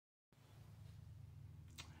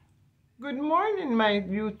Good morning, my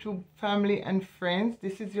YouTube family and friends.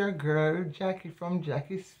 This is your girl, Jackie from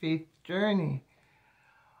Jackie's Faith Journey.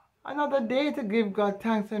 Another day to give God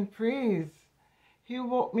thanks and praise. He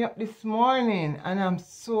woke me up this morning, and I'm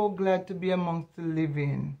so glad to be amongst the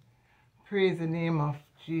living. Praise the name of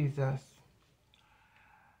Jesus.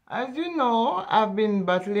 As you know, I've been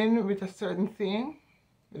battling with a certain thing,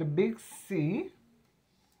 with a big C.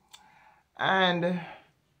 And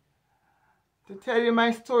to tell you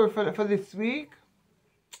my story for this week,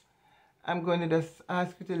 I'm going to just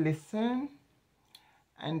ask you to listen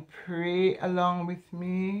and pray along with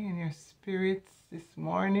me in your spirits this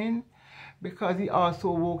morning, because He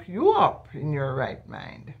also woke you up in your right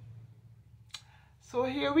mind. So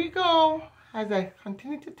here we go, as I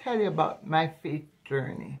continue to tell you about my faith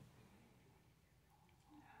journey.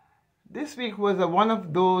 This week was one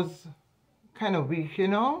of those kind of weeks, you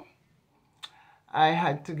know. I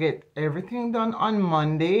had to get everything done on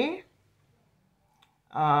Monday.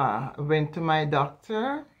 I went to my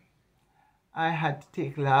doctor. I had to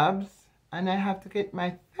take labs, and I have to get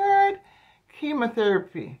my third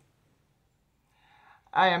chemotherapy.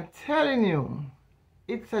 I am telling you,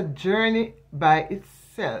 it's a journey by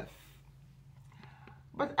itself.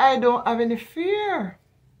 But I don't have any fear,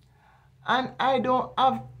 and I don't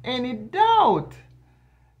have any doubt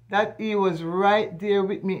that He was right there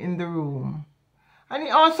with me in the room. And He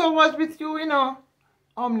also was with you, you know.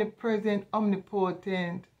 Omnipresent,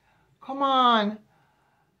 omnipotent. Come on.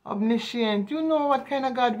 Omniscient. You know what kind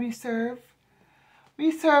of God we serve?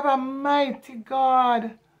 We serve a mighty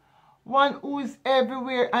God. One who is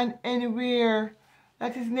everywhere and anywhere.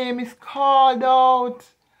 That His name is called out.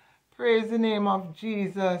 Praise the name of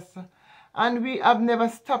Jesus. And we have never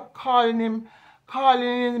stopped calling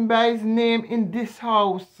Him by His name in this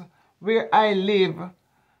house where I live.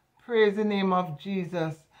 Praise the name of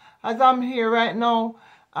Jesus. As I'm here right now,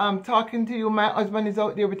 I'm talking to you. My husband is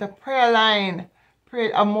out there with a prayer line.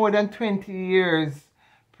 Prayed for more than 20 years.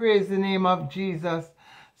 Praise the name of Jesus.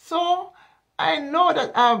 So, I know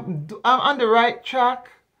that I'm on the right track.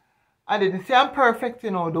 I didn't say I'm perfect,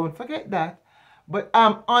 you know, don't forget that. But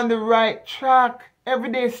I'm on the right track.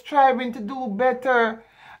 Every day striving to do better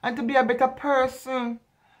and to be a better person.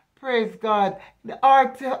 Praise God. The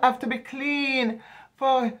heart have to be clean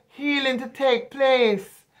for healing to take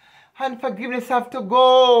place. And forgiveness have to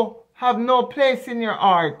go. Have no place in your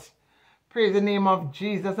heart. Praise the name of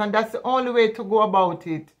Jesus. And that's the only way to go about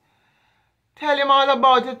it. Tell Him all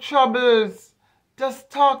about your troubles. Just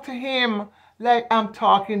talk to Him like I'm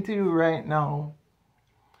talking to you right now.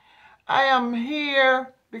 I am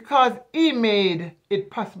here because He made it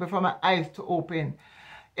possible for my eyes to open.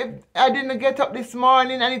 If I didn't get up this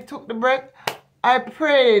morning and He took the breath, I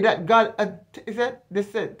pray that God, they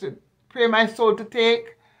said to pray my soul to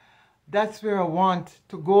take. That's where I want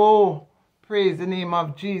to go. Praise the name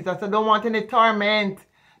of Jesus. I don't want any torment.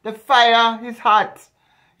 The fire is hot.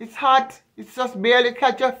 It's hot. It's just barely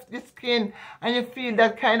catch your skin, and you feel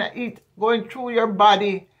that kind of heat going through your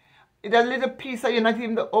body. It's a little piece of you, not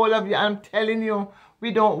even the whole of you. I'm telling you,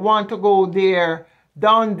 we don't want to go there.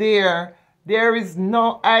 Down there. There is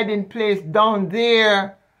no hiding place down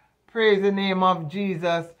there. Praise the name of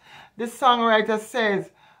Jesus. The songwriter says,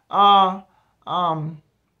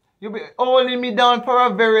 you'll be holding me down for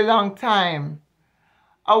a very long time.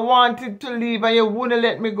 I wanted to leave and you wouldn't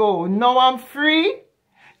let me go. Now I'm free.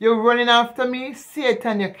 You're running after me.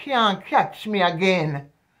 Satan, you can't catch me again.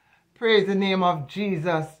 Praise the name of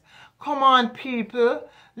Jesus. Come on, people.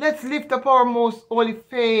 Let's lift up our most holy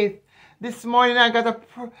faith. This morning I got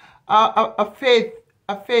a faith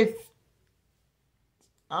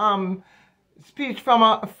speech from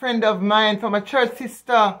a friend of mine, from a church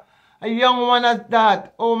sister, a young one at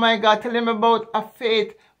that. Oh my God, tell him about a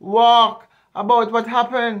faith walk, about what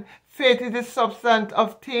happened. Faith is the substance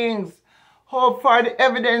of things, hope for the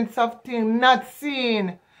evidence of things not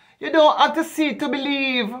seen. You don't have to see to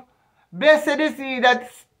believe. Blessed is he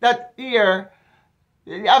that hear.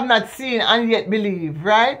 You have not seen and yet believe,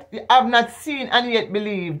 right? You have not seen and yet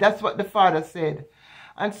believe. That's what the Father said.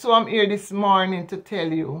 And so I'm here this morning to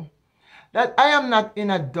tell you that I am not in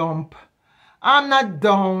a dump. I'm not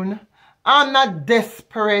down. I'm not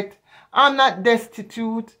desperate. I'm not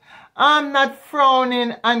destitute. I'm not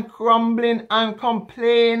frowning and crumbling and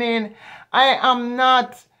complaining. I am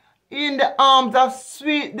not in the arms of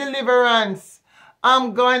sweet deliverance.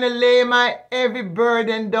 I'm going to lay my heavy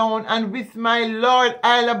burden down, and with my Lord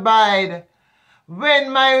I'll abide.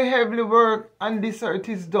 When my heavy work on this earth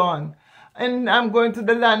is done, and I'm going to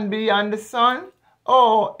the land beyond the sun,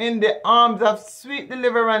 oh, in the arms of sweet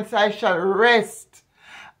deliverance I shall rest.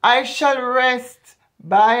 I shall rest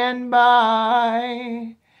by and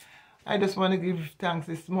by. I just want to give thanks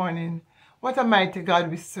this morning. What a mighty God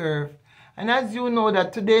we serve. And as you know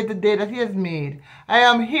that today is the day that He has made, I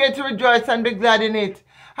am here to rejoice and be glad in it.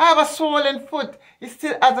 I have a swollen foot. It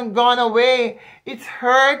still hasn't gone away. It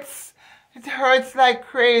hurts. It hurts like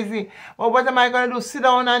crazy. Well, what am I going to do? Sit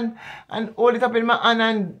down and hold it up in my hand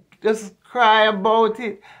and just cry about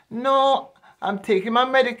it? No, I'm taking my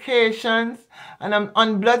medications and I'm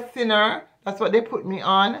on blood thinner. That's what they put me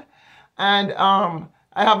on. And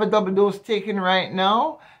I have a double dose taken right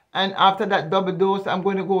now. And after that double dose, I'm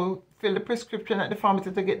going to go fill the prescription at the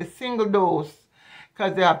pharmacy to get the single dose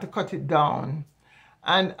because they have to cut it down.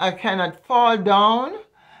 And I cannot fall down.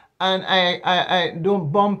 And I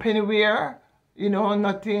don't bump anywhere. You know,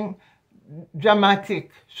 nothing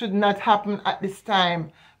dramatic should not happen at this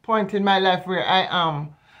point in my life where I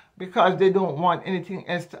am, because they don't want anything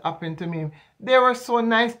else to happen to me. They were so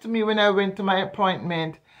nice to me when I went to my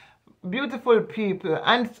appointment. Beautiful people,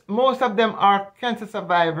 and most of them are cancer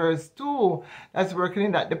survivors too that's working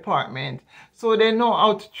in that department. So they know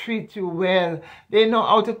how to treat you well. They know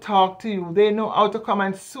how to talk to you. They know how to come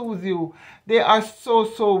and soothe you. They are so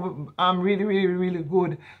really, really, really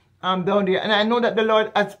good down there. And I know that the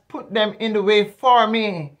Lord has put them in the way for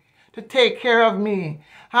me to take care of me.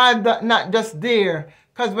 I'm not just there,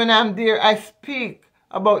 because when I'm there, I speak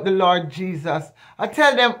about the Lord Jesus. I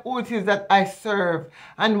tell them who it is that I serve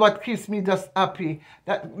and what keeps me just happy,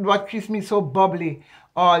 what keeps me so bubbly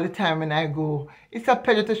all the time when I go. It's a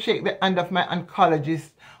pleasure to shake the hand of my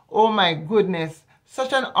oncologist. Oh my goodness,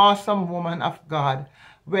 such an awesome woman of God.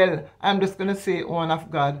 Well, I'm just going to say woman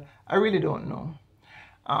of God. I really don't know.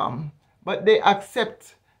 But they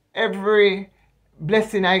accept every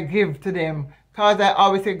blessing I give to them, because I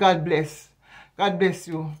always say, God bless. God bless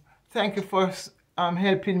you. Thank you for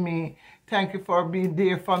helping me. Thank you for being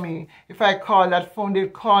there for me. If I call that phone, they'll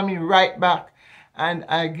call me right back and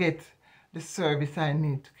I get the service I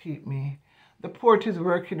need to keep me. The port is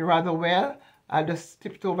working rather well. I just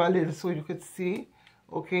tipped over a little so you could see.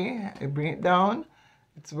 Okay, I bring it down.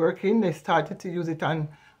 It's working. They started to use it on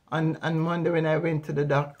Monday when I went to the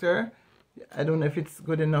doctor. I don't know if it's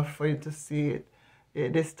good enough for you to see it.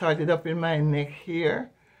 They started up in my neck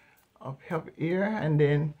here, up here, and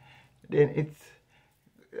then it's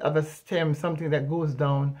of a stem, something that goes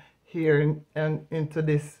down here and into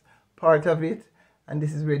this part of it, and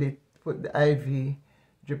this is where they put the IV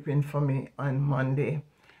dripping for me on Monday,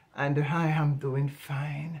 and I am doing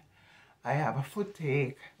fine. I have a foot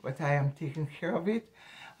ache, but I am taking care of it,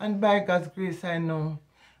 and by God's grace, I know.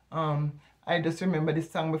 I just remember this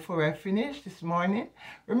song before I finish this morning.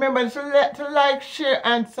 Remember to like, share,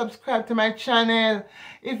 and subscribe to my channel.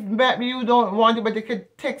 If maybe you don't want it, but you can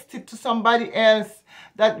text it to somebody else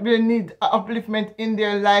that will need upliftment in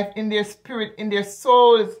their life, in their spirit, in their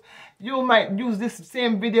souls. You might use this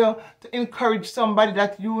same video to encourage somebody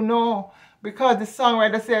that you know. Because the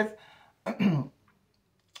songwriter says,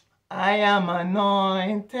 I am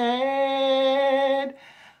anointed.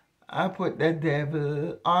 I put the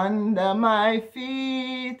devil under my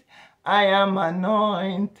feet. I am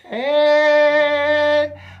anointed.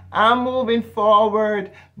 I'm moving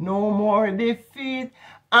forward, no more defeat.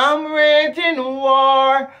 I'm raging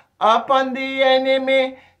war upon the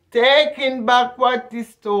enemy, taking back what is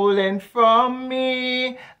stolen from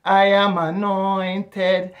me. I am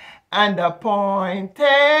anointed and appointed.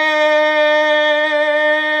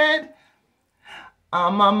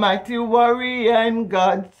 I'm a mighty warrior in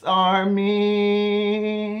God's army.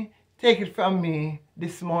 Take it from me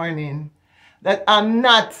this morning that I'm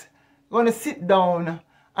not going to sit down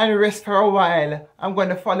and rest for a while. I'm going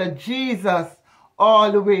to follow Jesus all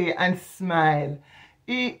the way and smile.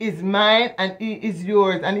 He is mine and He is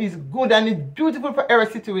yours, and He's good and He's beautiful for every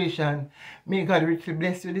situation. May God richly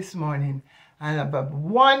bless you this morning and have a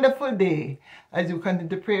wonderful day. As you continue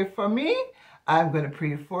to pray for me, I'm going to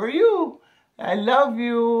pray for you. I love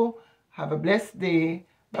you. Have a blessed day.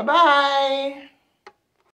 Bye-bye.